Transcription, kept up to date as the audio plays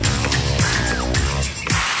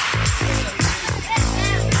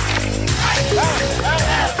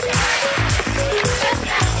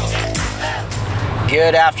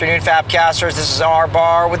Good afternoon, Fabcasters. This is R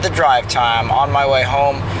Bar with the drive time on my way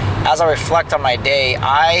home. As I reflect on my day,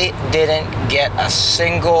 I didn't get a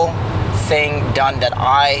single thing done that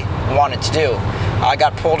I wanted to do. I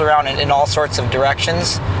got pulled around in all sorts of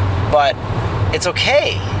directions, but it's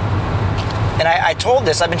okay. And I told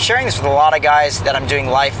this, I've been sharing this with a lot of guys that I'm doing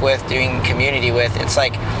life with, doing community with. It's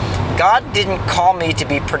like, God didn't call me to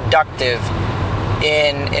be productive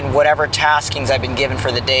in whatever taskings I've been given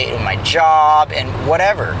for the day, in my job and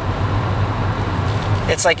whatever.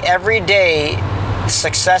 It's like every day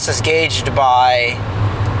success is gauged by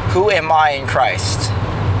who am I in Christ?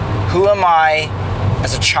 Who am I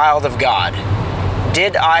as a child of God?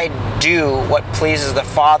 Did I do what pleases the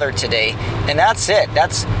Father today? And that's it.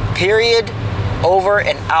 That's period, over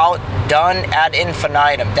and out, done ad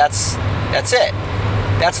infinitum. That's it.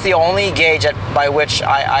 That's the only gauge by which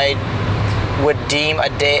I would deem a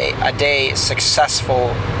day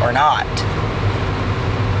successful or not.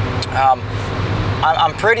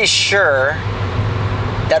 I'm pretty sure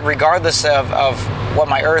that regardless of what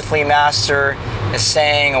my earthly master is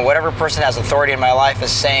saying or whatever person has authority in my life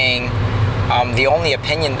is saying, the only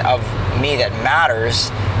opinion of me that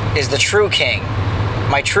matters is the true King,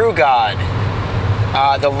 my true God,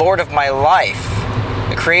 the Lord of my life,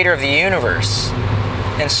 the creator of the universe.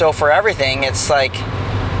 And so for everything, it's like,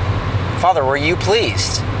 Father, were you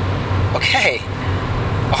pleased? Okay,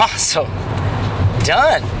 awesome,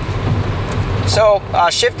 done. So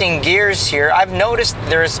shifting gears here, I've noticed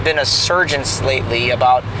there's been a surge lately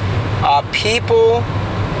about people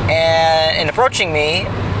and approaching me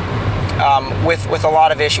with a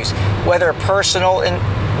lot of issues, whether personal,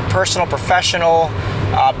 professional,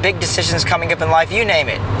 big decisions coming up in life, you name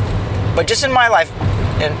it. But just in my life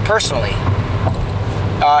and personally,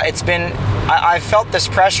 it's been, I've felt this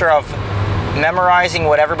pressure of memorizing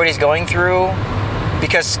what everybody's going through,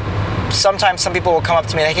 because sometimes some people will come up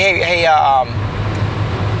to me like, hey,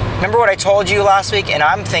 remember what I told you last week? And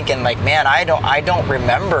I'm thinking like, man, I don't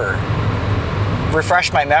remember.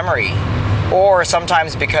 Refresh my memory. Or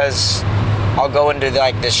sometimes because I'll go into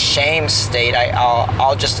like this shame state,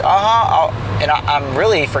 I'll just I'm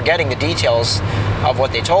really forgetting the details of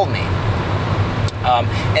what they told me.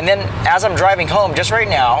 And then as I'm driving home, just right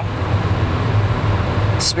now,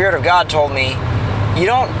 the Spirit of God told me, you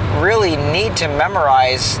don't really need to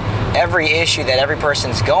memorize every issue that every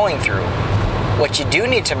person's going through. What you do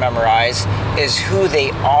need to memorize is who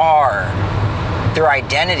they are, their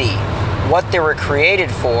identity, what they were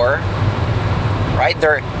created for, right?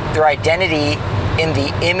 Their identity in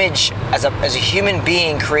the image, as a human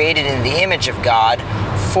being created in the image of God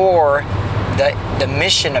for the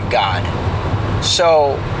mission of God.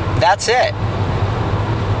 So that's it.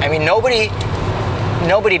 I mean, nobody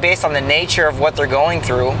based on the nature of what they're going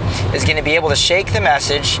through is going to be able to shake the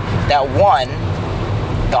message that, one,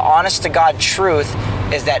 the honest to God truth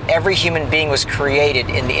is that every human being was created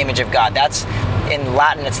in the image of God. That's, in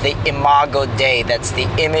Latin, it's the imago Dei. That's the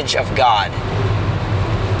image of God.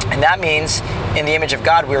 And that means in the image of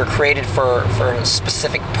God, we were created for a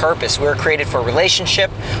specific purpose. We were created for relationship.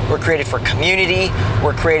 We're created for community.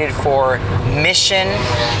 We're created for mission.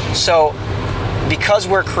 So because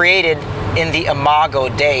we're created in the imago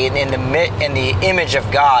Dei, in the image of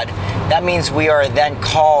God, that means we are then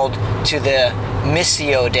called to the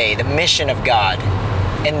missio Dei, the mission of God.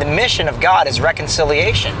 And the mission of God is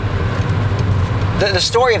reconciliation. The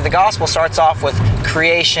story of the gospel starts off with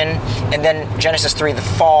creation, and then Genesis 3, the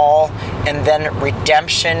fall, and then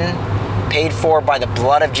redemption paid for by the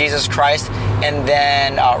blood of Jesus Christ, and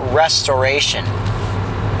then restoration.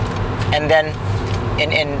 And then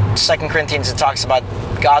in 2 Corinthians it talks about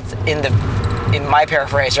God's in my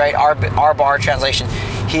paraphrase, right? Our bar translation,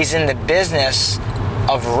 he's in the business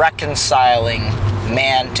of reconciling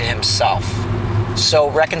man to himself. So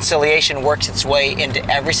reconciliation works its way into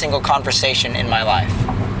every single conversation in my life.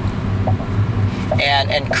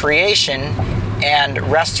 And creation and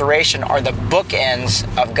restoration are the bookends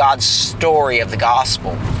of God's story of the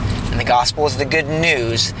gospel. And the gospel is the good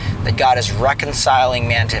news that God is reconciling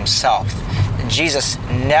man to himself. And Jesus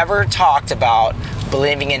never talked about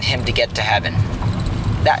believing in him to get to heaven.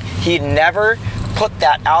 That he never put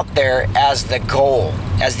that out there as the goal,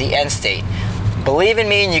 as the end state. Believe in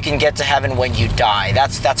me and you can get to heaven when you die.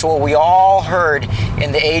 That's what we all heard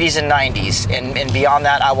in the 80s and 90s. And beyond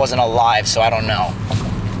that, I wasn't alive, so I don't know.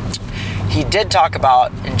 He did talk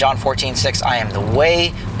about in John 14:6, I am the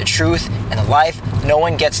way, the truth, and the life. No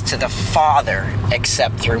one gets to the Father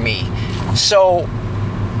except through me. So,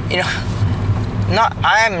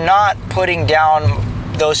 I am not putting down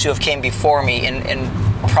those who have came before me and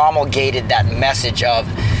promulgated that message of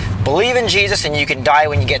Believe in Jesus and you can die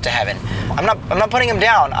when you get to heaven. I'm not putting him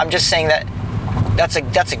down. I'm just saying that that's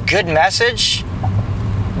a good message,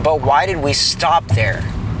 but why did we stop there?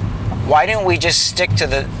 Why didn't we just stick to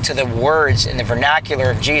the words in the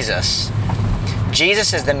vernacular of Jesus?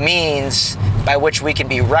 Jesus is the means by which we can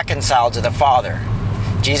be reconciled to the Father.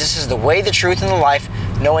 Jesus is the way, the truth, and the life.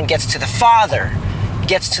 No one gets to the Father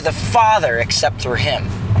except through him.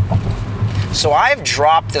 So I've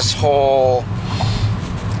dropped this whole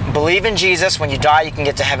believe in Jesus, when you die you can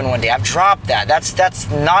get to heaven one day. I've dropped that. That's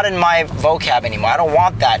not in my vocab anymore. I don't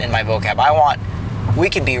want that in my vocab. I want we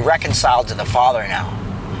can be reconciled to the Father now.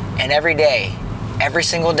 And every day, every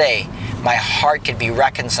single day, my heart could be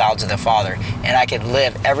reconciled to the Father. And I could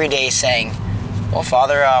live every day saying, well,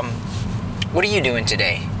 Father, what are you doing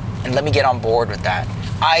today? And let me get on board with that.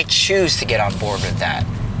 I choose to get on board with that.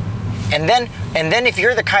 And then if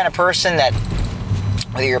you're the kind of person that,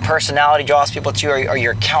 whether your personality draws people to you or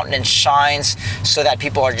your countenance shines so that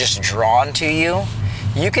people are just drawn to you,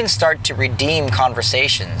 you can start to redeem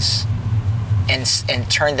conversations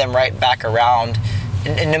and turn them right back around.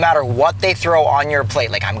 And no matter what they throw on your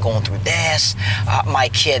plate, like I'm going through this, my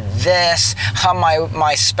kid this,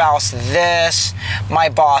 my spouse this, my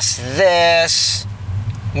boss this,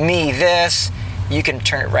 me this, you can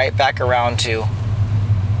turn it right back around to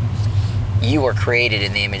you were created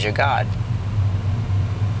in the image of God.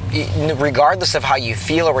 Regardless of how you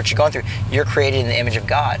feel or what you're going through, you're created in the image of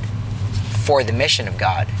God for the mission of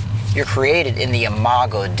God. You're created in the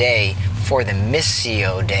Imago Dei for the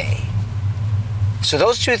Missio Dei. So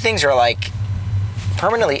those two things are like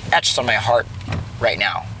permanently etched on my heart right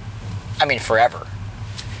now. I mean, forever.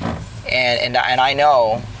 And I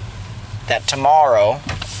know that tomorrow,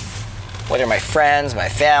 whether my friends, my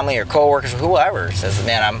family, or coworkers, or whoever says,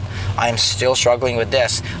 man, I'm still struggling with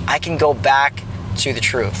this, I can go back to the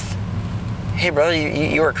truth. Hey, brother,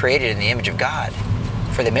 you were created in the image of God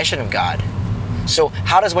for the mission of God. So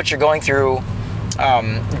how does what you're going through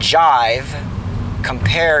jive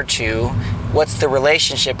compare to what's the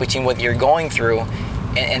relationship between what you're going through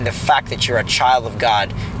and the fact that you're a child of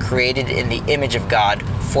God, created in the image of God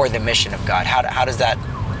for the mission of God? How does that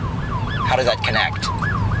connect?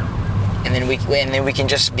 And then we can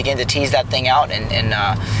just begin to tease that thing out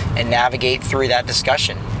and navigate through that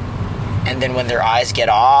discussion. And then when their eyes get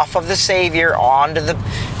off of the Savior onto the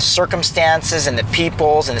circumstances and the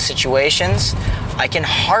peoples and the situations, I can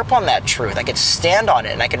harp on that truth. I can stand on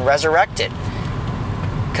it and I can resurrect it.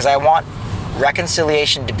 Because I want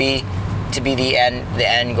reconciliation to be the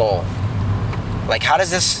end goal. Like how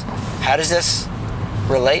does this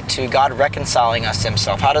relate to God reconciling us to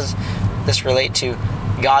himself? How does this relate to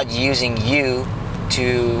God using you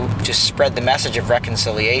to spread the message of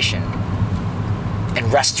reconciliation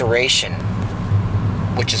and restoration,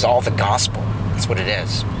 which is all the gospel? That's what it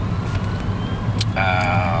is.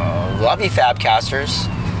 Love you, Fabcasters.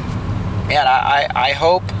 Man, I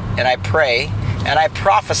hope and I pray and I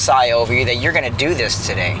prophesy over you that you're going to do this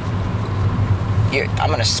today. I'm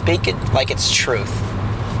going to speak it like it's truth.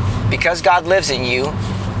 Because God lives in you,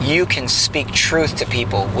 you can speak truth to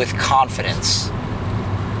people with confidence.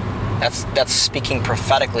 That's speaking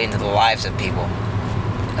prophetically into the lives of people.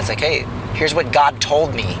 That's like, hey, here's what God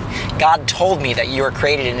told me. God told me that you were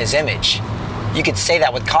created in his image. You could say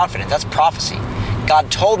that with confidence. That's prophecy. God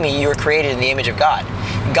told me you were created in the image of God.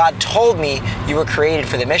 God told me you were created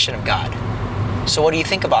for the mission of God. So what do you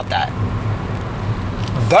think about that?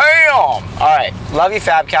 Bam! All right. Love you,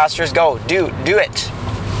 Fabcasters. Go. Do it.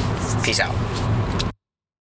 Peace out.